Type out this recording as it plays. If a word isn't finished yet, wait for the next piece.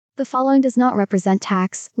The following does not represent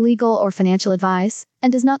tax, legal, or financial advice,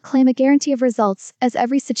 and does not claim a guarantee of results, as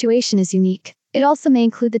every situation is unique. It also may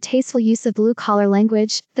include the tasteful use of blue-collar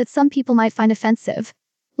language that some people might find offensive.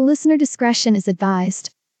 Listener discretion is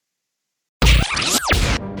advised.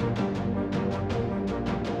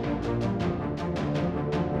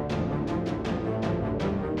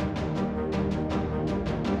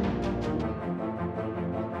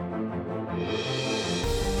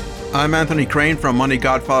 I'm Anthony Crane from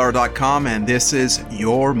MoneyGodfather.com, and this is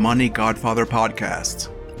your Money Godfather podcast,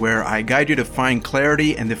 where I guide you to find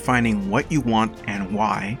clarity in defining what you want and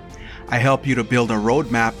why. I help you to build a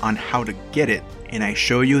roadmap on how to get it, and I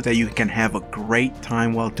show you that you can have a great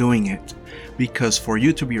time while doing it. Because for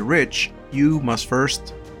you to be rich, you must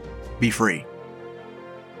first be free.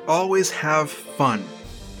 Always have fun.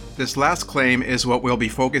 This last claim is what we'll be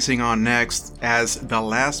focusing on next as the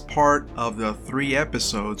last part of the 3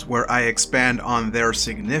 episodes where I expand on their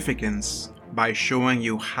significance by showing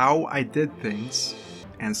you how I did things,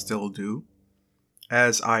 and still do,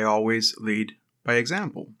 as I always lead by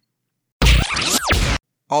example.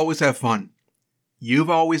 Always have fun. You've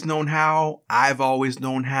always known how, I've always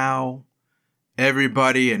known how,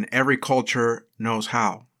 everybody in every culture knows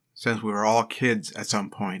how, since we were all kids at some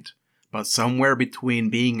point. But somewhere between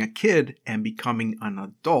being a kid and becoming an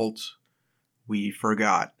adult, we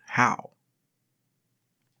forgot how.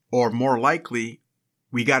 Or more likely,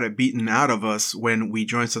 we got it beaten out of us when we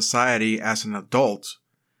joined society as an adult,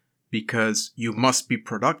 because you must be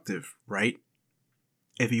productive, right?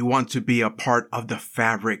 If you want to be a part of the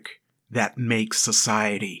fabric that makes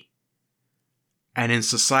society. And in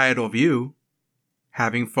societal view,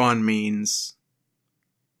 having fun means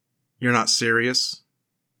you're not serious.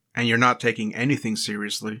 And you're not taking anything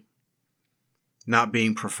seriously, not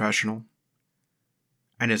being professional,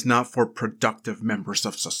 and it's not for productive members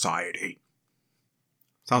of society.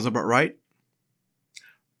 Sounds about right?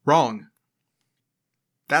 Wrong.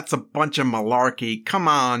 That's a bunch of malarkey. Come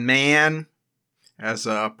on, man. As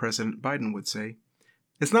President Biden would say.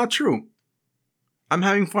 It's not true. I'm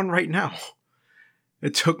having fun right now.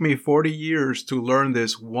 It took me 40 years to learn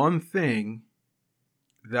this one thing.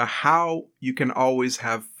 The how you can always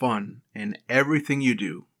have fun in everything you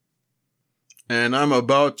do. And I'm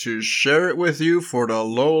about to share it with you for the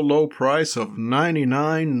low price of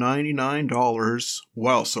 $99.99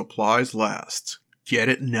 while supplies last. Get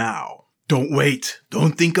it now. Don't wait.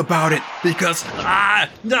 Don't think about it. Because we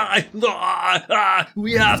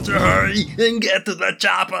have to hurry and get to the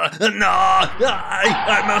chopper. No,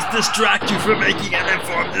 I must distract you from making an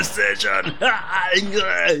informed decision.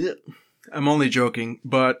 I'm only joking,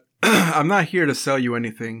 but I'm not here to sell you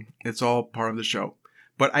anything. It's all part of the show.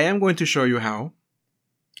 But I am going to show you how,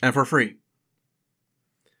 and for free.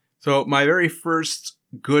 So my very first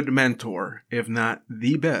good mentor, if not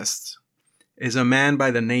the best, is a man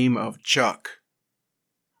by the name of Chuck.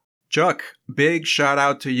 Chuck, big shout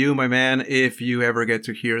out to you, my man, if you ever get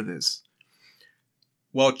to hear this.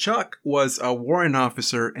 Well, Chuck was a warrant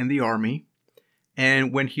officer in the Army.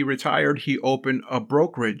 And when he retired, he opened a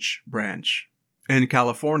brokerage branch in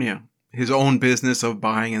California, his own business of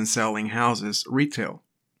buying and selling houses, retail.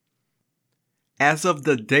 As of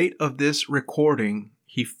the date of this recording,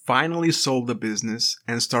 he finally sold the business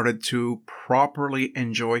and started to properly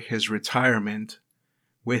enjoy his retirement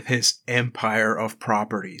with his empire of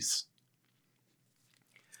properties.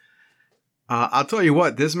 I'll tell you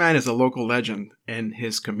what, this man is a local legend in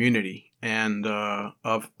his community. And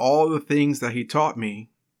of all the things that he taught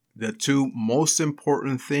me, the 2 most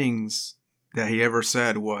important things that he ever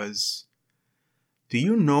said was, do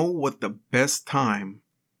you know what the best time,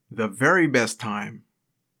 the very best time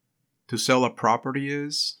to sell a property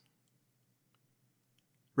is?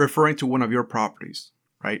 Referring to one of your properties,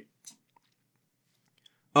 right?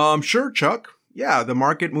 Sure, Chuck. Yeah, the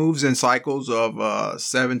market moves in cycles of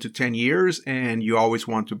 7 to 10 years, and you always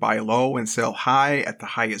want to buy low and sell high at the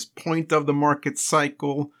highest point of the market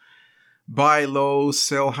cycle. Buy low,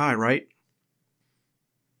 sell high, right?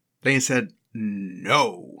 Then he said,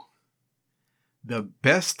 no. The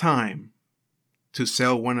best time to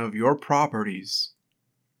sell one of your properties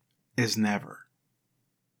is never.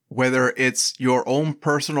 Whether it's your own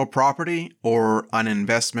personal property or an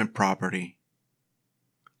investment property.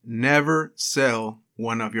 Never sell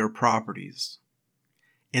one of your properties.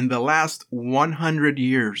 In the last 100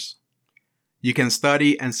 years, you can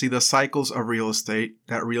study and see the cycles of real estate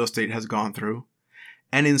that real estate has gone through.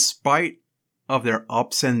 And in spite of their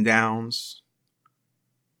ups and downs,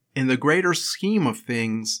 in the greater scheme of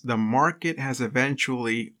things, the market has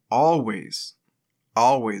eventually always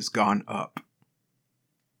gone up.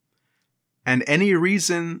 And any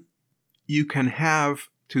reason you can have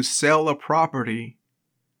to sell a property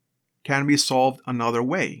can be solved another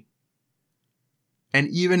way. And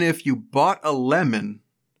even if you bought a lemon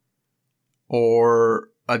or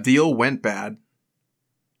a deal went bad,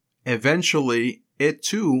 eventually it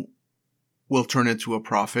too will turn into a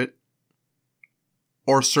profit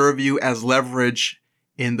or serve you as leverage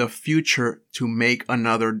in the future to make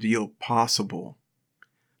another deal possible.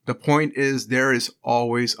 The point is, there is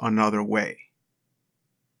always another way.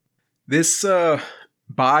 This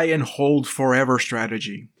buy and hold forever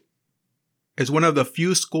strategy is one of the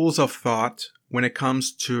few schools of thought when it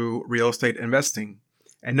comes to real estate investing.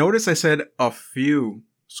 And notice I said a few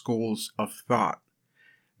schools of thought.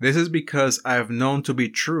 This is because I have known to be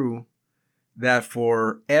true that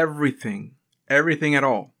for everything at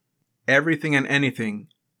all, everything and anything,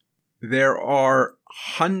 there are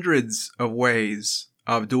hundreds of ways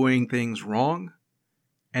of doing things wrong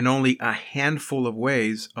and only a handful of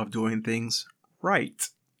ways of doing things right.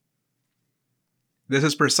 This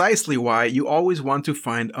is precisely why you always want to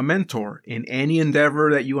find a mentor in any endeavor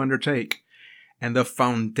that you undertake. And the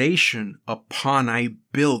foundation upon I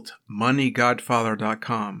built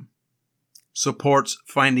moneygodfather.com supports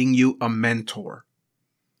finding you a mentor.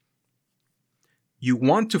 You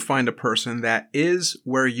want to find a person that is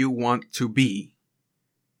where you want to be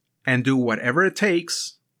and do whatever it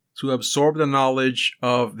takes to absorb the knowledge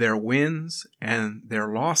of their wins and their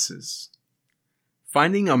losses.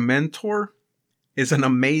 Finding a mentor is an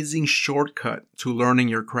amazing shortcut to learning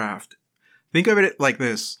your craft. Think of it like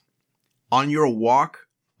this. On your walk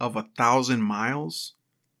of 1,000 miles,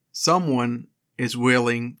 someone is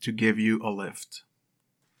willing to give you a lift.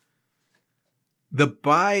 The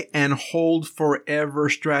buy and hold forever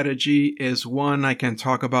strategy is one I can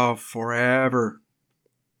talk about forever.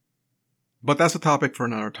 But that's a topic for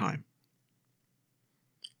another time.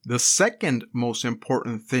 The second most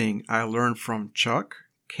important thing I learned from Chuck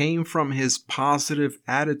came from his positive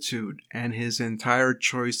attitude and his entire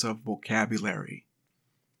choice of vocabulary.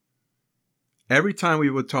 Every time we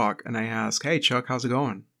would talk and I ask, "Hey Chuck, how's it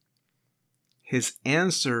going?" His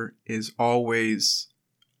answer is always,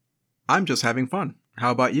 "I'm just having fun.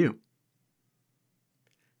 How about you?"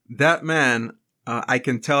 That man, I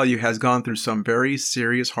can tell you, has gone through some very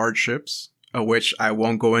serious hardships, of which I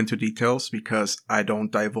won't go into details because I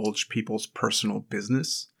don't divulge people's personal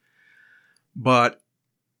business. But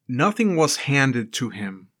nothing was handed to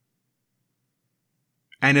him.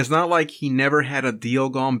 And it's not like he never had a deal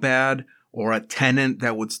gone bad or a tenant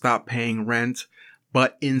that would stop paying rent.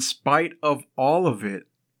 But in spite of all of it,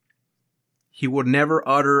 he would never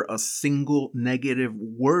utter a single negative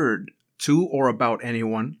word to or about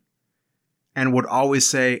anyone and would always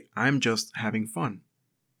say, "I'm just having fun."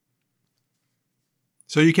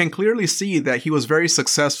 So you can clearly see that he was very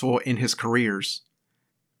successful in his careers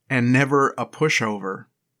and never a pushover.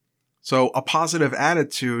 So a positive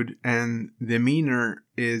attitude and demeanor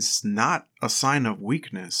is not a sign of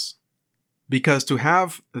weakness. Because to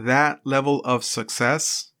have that level of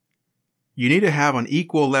success, you need to have an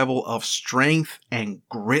equal level of strength and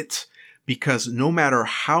grit, because no matter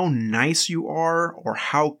how nice you are or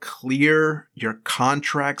how clear your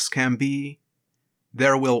contracts can be,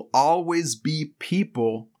 there will always be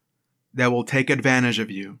people that will take advantage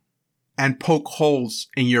of you and poke holes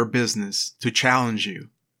in your business to challenge you.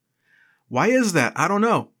 Why is that? I don't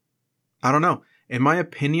know. In my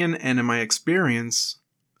opinion and in my experience,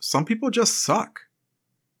 some people just suck.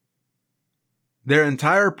 Their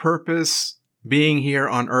entire purpose being here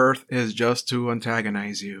on earth is just to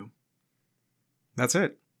antagonize you. That's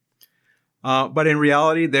it. But in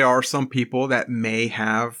reality, there are some people that may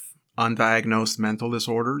have undiagnosed mental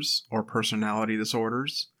disorders or personality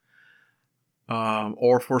disorders.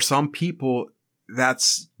 Or for some people,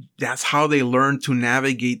 that's how they learn to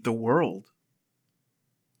navigate the world.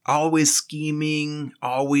 Always scheming,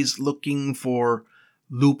 always looking for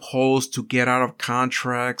loopholes to get out of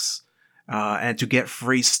contracts and to get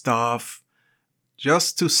free stuff,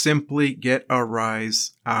 just to simply get a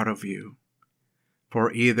rise out of you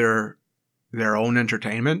for either their own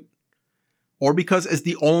entertainment or because it's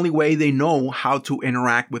the only way they know how to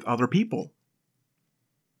interact with other people.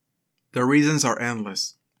 The reasons are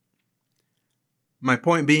endless. My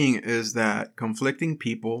point being is that conflicting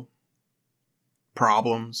people,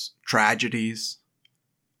 problems, tragedies,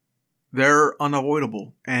 they're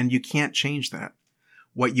unavoidable and you can't change that.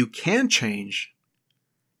 What you can change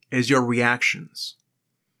is your reactions,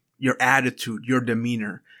 your attitude, your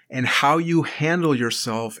demeanor, and how you handle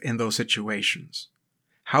yourself in those situations.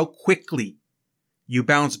 How quickly you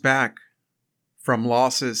bounce back from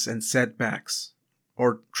losses and setbacks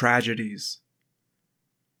or tragedies.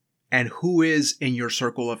 And who is in your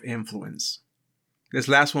circle of influence. This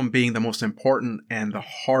last one being the most important and the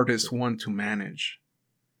hardest one to manage.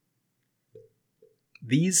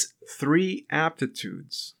 These 3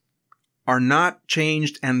 aptitudes are not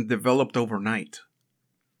changed and developed overnight,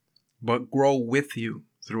 but grow with you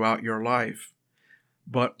throughout your life,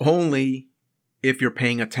 but only if you're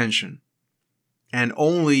paying attention, and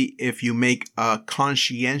only if you make a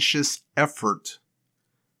conscientious effort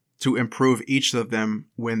to improve each of them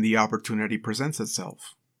when the opportunity presents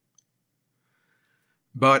itself.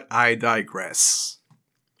 But I digress.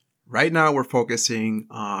 Right now we're focusing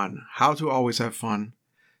on how to always have fun,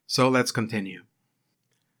 so let's continue.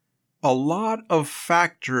 A lot of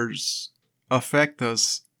factors affect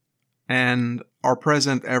us and are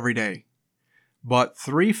present every day, but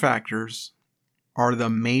 3 factors are the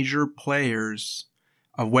major players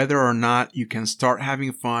of whether or not you can start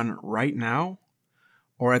having fun right now,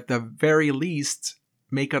 or at the very least,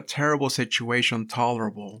 make a terrible situation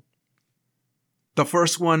tolerable. The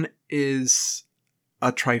first one is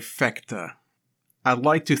a trifecta. I'd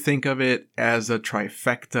like to think of it as a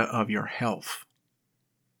trifecta of your health.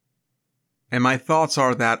 And my thoughts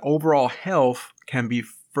are that overall health can be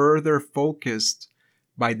further focused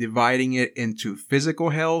by dividing it into physical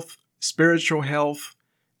health, spiritual health,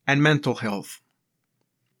 and mental health.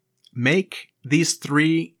 Make these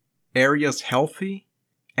 3 areas healthy,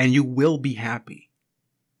 and you will be happy.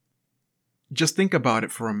 Just think about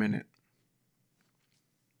it for a minute.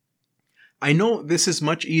 I know this is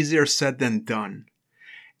much easier said than done,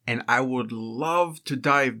 and I would love to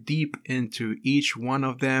dive deep into each one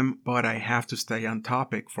of them, but I have to stay on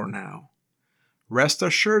topic for now. Rest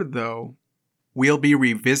assured, though, we'll be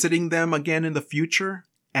revisiting them again in the future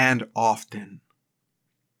and often.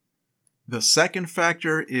 The second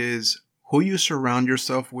factor is who you surround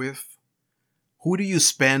yourself with, who do you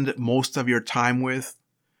spend most of your time with,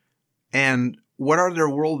 and what are their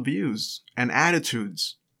worldviews and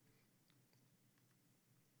attitudes.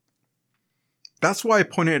 That's why I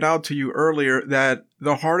pointed out to you earlier that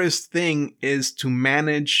the hardest thing is to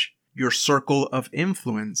manage your circle of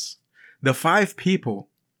influence. The 5 people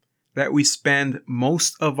that we spend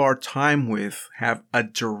most of our time with have a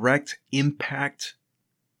direct impact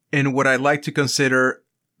in what I like to consider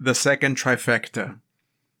the second trifecta: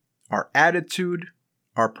 our attitude,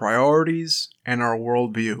 our priorities, and our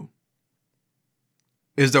worldview.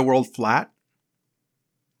 Is the world flat?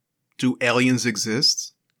 Do aliens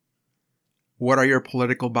exist? What are your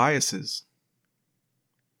political biases?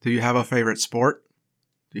 Do you have a favorite sport?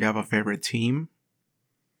 Do you have a favorite team?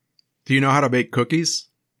 Do you know how to bake cookies?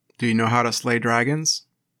 Do you know how to slay dragons?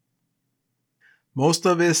 Most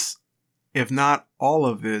of this, if not all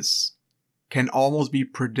of this, can almost be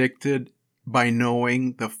predicted by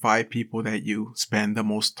knowing the 5 people that you spend the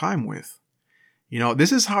most time with.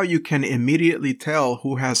 This is how you can immediately tell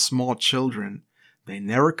who has small children. They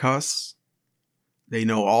never cuss. They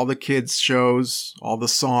know all the kids' shows, all the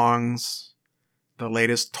songs, the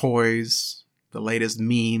latest toys, the latest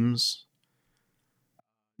memes.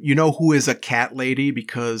 You know who is a cat lady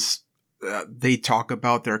because they talk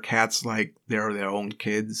about their cats like they're their own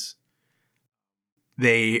kids.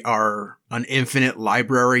 They are an infinite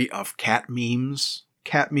library of cat memes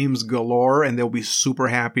galore, and they'll be super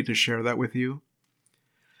happy to share that with you.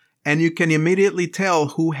 And you can immediately tell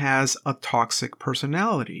who has a toxic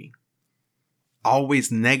personality.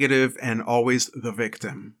 Always negative and always the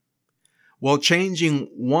victim. Well, changing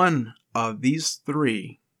one of these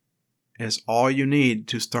 3 is all you need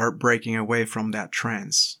to start breaking away from that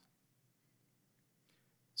trance.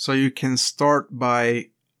 So you can start by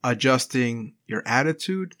adjusting your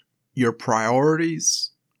attitude, your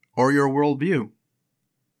priorities, or your worldview.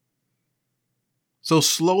 So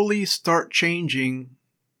slowly start changing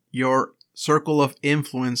your circle of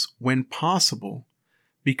influence when possible,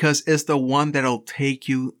 because it's the one that'll take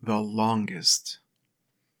you the longest.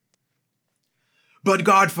 But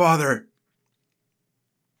Godfather,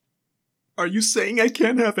 are you saying I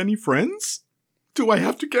can't have any friends? Do I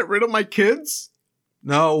have to get rid of my kids?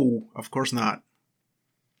 No, of course not.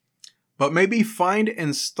 But maybe find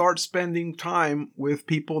and start spending time with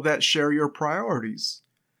people that share your priorities.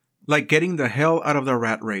 Like getting the hell out of the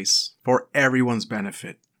rat race for everyone's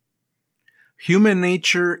benefit. Human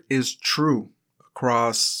nature is true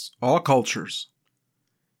across all cultures.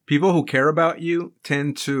 People who care about you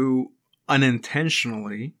tend to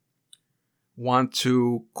unintentionally want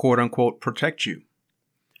to quote-unquote protect you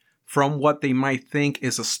from what they might think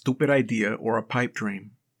is a stupid idea or a pipe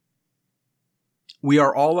dream. We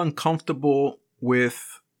are all uncomfortable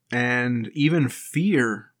with and even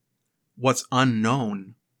fear what's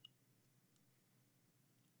unknown.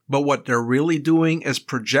 But what they're really doing is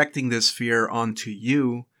projecting this fear onto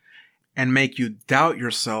you and make you doubt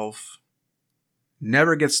yourself,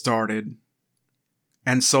 never get started,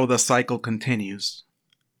 and so the cycle continues.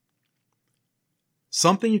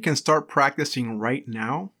 Something you can start practicing right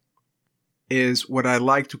now is what I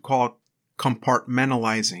like to call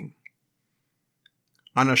compartmentalizing.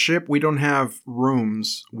 On a ship, we don't have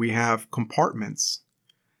rooms, we have compartments.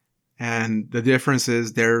 And the difference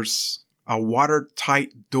is there's a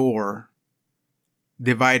watertight door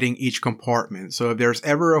dividing each compartment. So if there's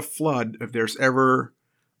ever a flood, if there's ever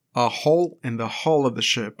a hole in the hull of the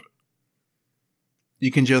ship,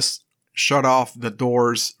 you can just shut off the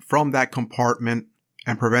doors from that compartment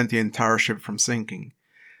and prevent the entire ship from sinking.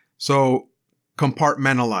 So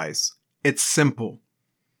compartmentalize. It's simple.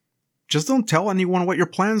 Just don't tell anyone what your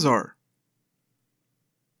plans are.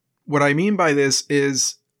 What I mean by this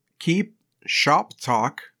is keep shop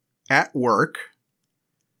talk at work,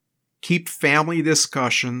 keep family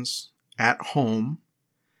discussions at home,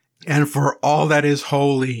 and for all that is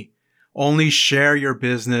holy, only share your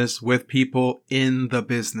business with people in the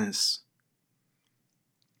business.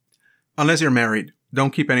 Unless you're married,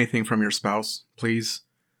 don't keep anything from your spouse, please.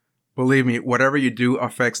 Believe me, whatever you do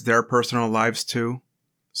affects their personal lives too,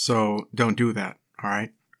 so don't do that, all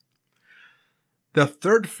right? The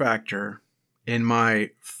third factor in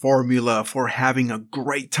my formula for having a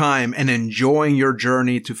great time and enjoying your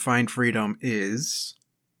journey to find freedom is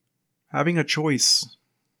having a choice.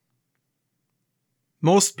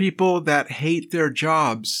 Most people that hate their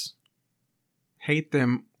jobs hate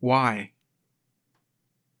them. Why?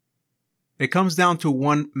 It comes down to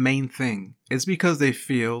one main thing. It's because they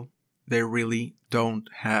feel they really don't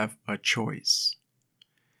have a choice.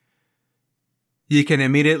 You can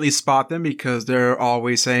immediately spot them because they're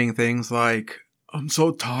always saying things like, I'm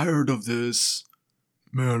so tired of this.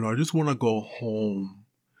 Man, I just want to go home.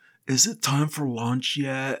 Is it time for lunch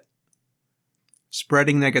yet?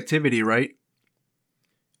 Spreading negativity, right?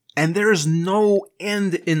 And there's no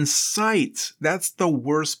end in sight. That's the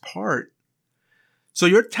worst part. So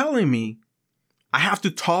you're telling me I have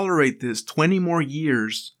to tolerate this 20 more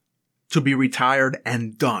years to be retired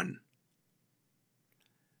and done?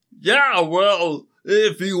 Yeah, well,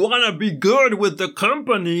 if you want to be good with the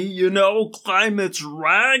company, climb its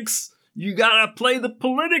ranks, you gotta play the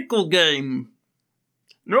political game.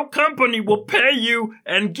 No company will pay you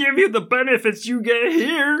and give you the benefits you get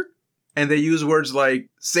here. And they use words like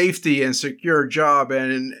safety and secure job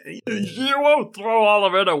and... You won't throw all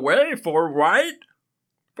of it away right?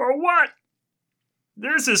 For what?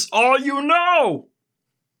 This is all you know.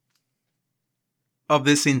 Of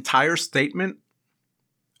this entire statement,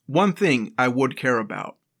 one thing I would care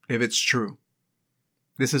about, if it's true.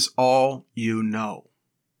 This is all you know.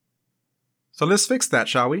 So let's fix that,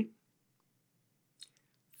 shall we?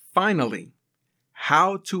 Finally,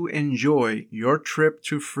 how to enjoy your trip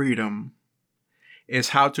to freedom is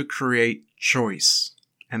how to create choice.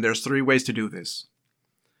 And there's 3 ways to do this.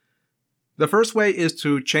 The first way is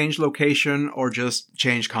to change location or just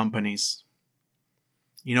change companies.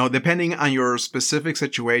 Depending on your specific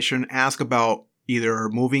situation, ask about either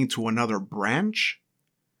moving to another branch,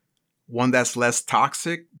 one that's less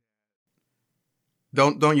toxic.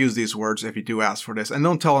 Don't use these words if you do ask for this. And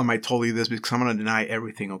don't tell them I told you this because I'm going to deny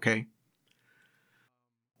everything, okay?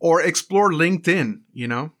 Or explore LinkedIn,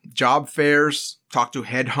 job fairs, talk to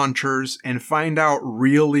headhunters, and find out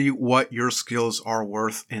really what your skills are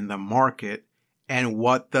worth in the market and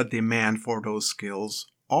what the demand for those skills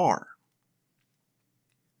are.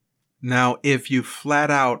 Now, if you flat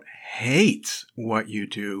out hate what you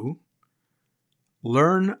do,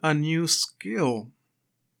 learn a new skill.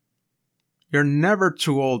 You're never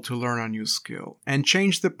too old to learn a new skill, and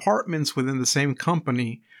change departments within the same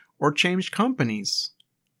company or change companies.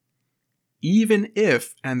 Even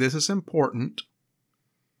if, and this is important,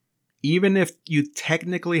 even if you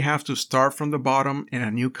technically have to start from the bottom in a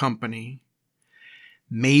new company,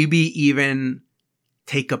 maybe even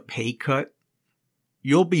take a pay cut,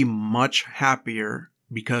 you'll be much happier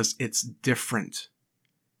because it's different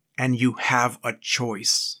and you have a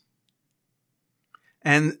choice.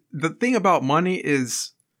 And the thing about money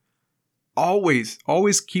is always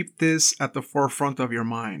keep this at the forefront of your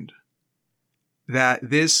mind. That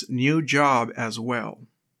this new job as well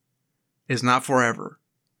is not forever,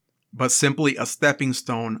 but simply a stepping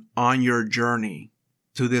stone on your journey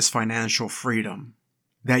to this financial freedom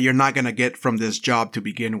that you're not going to get from this job to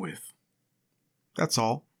begin with. That's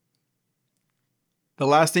all. The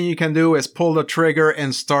last thing you can do is pull the trigger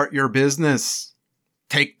and start your business.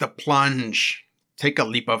 Take the plunge. Take a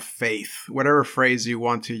leap of faith, whatever phrase you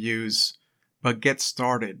want to use, but get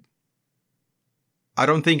started. I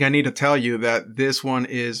don't think I need to tell you that this one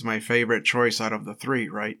is my favorite choice out of the 3,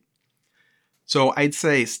 right? So I'd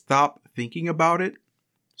say stop thinking about it,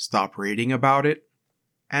 stop reading about it,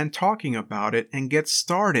 and talking about it, and get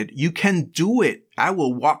started. You can do it. I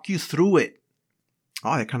will walk you through it.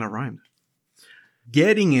 Oh, that kind of rhymed.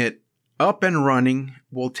 Getting it up and running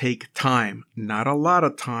will take time. Not a lot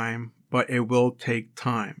of time, but it will take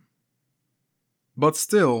time. But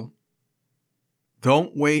still,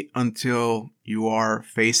 don't wait until you are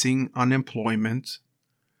facing unemployment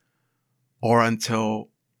or until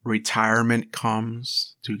retirement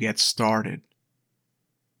comes to get started.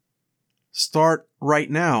 Start right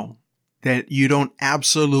now that you don't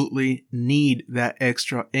absolutely need that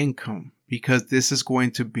extra income, because this is going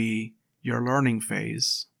to be your learning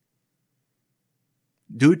phase.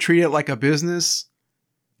 Do treat it like a business,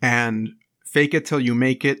 and fake it till you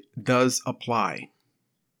make it does apply.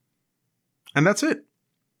 And that's it.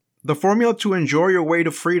 The formula to enjoy your way to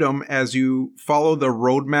freedom as you follow the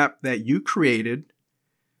roadmap that you created,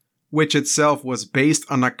 which itself was based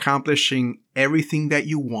on accomplishing everything that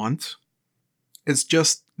you want, is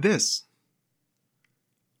just this.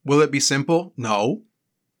 Will it be simple? No.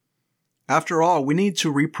 After all, we need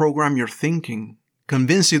to reprogram your thinking,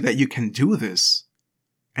 convince you that you can do this,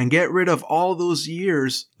 and get rid of all those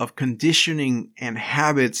years of conditioning and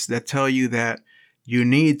habits that tell you that you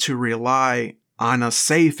need to rely on a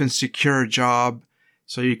safe and secure job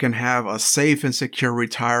so you can have a safe and secure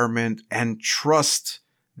retirement and trust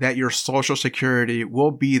that your Social Security will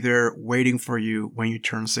be there waiting for you when you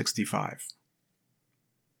turn 65.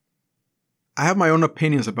 I have my own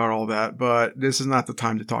opinions about all that, but this is not the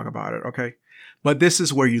time to talk about it, okay? But this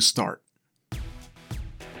is where you start.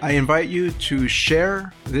 I invite you to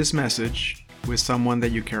share this message with someone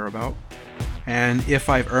that you care about. And if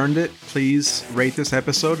I've earned it, please rate this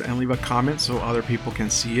episode and leave a comment so other people can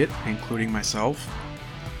see it, including myself.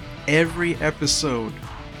 Every episode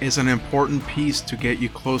is an important piece to get you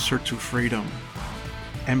closer to freedom.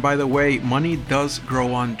 And by the way, money does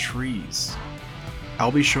grow on trees.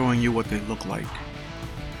 I'll be showing you what they look like.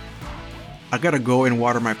 I gotta go and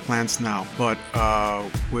water my plants now, but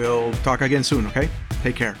we'll talk again soon, okay?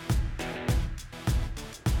 Take care.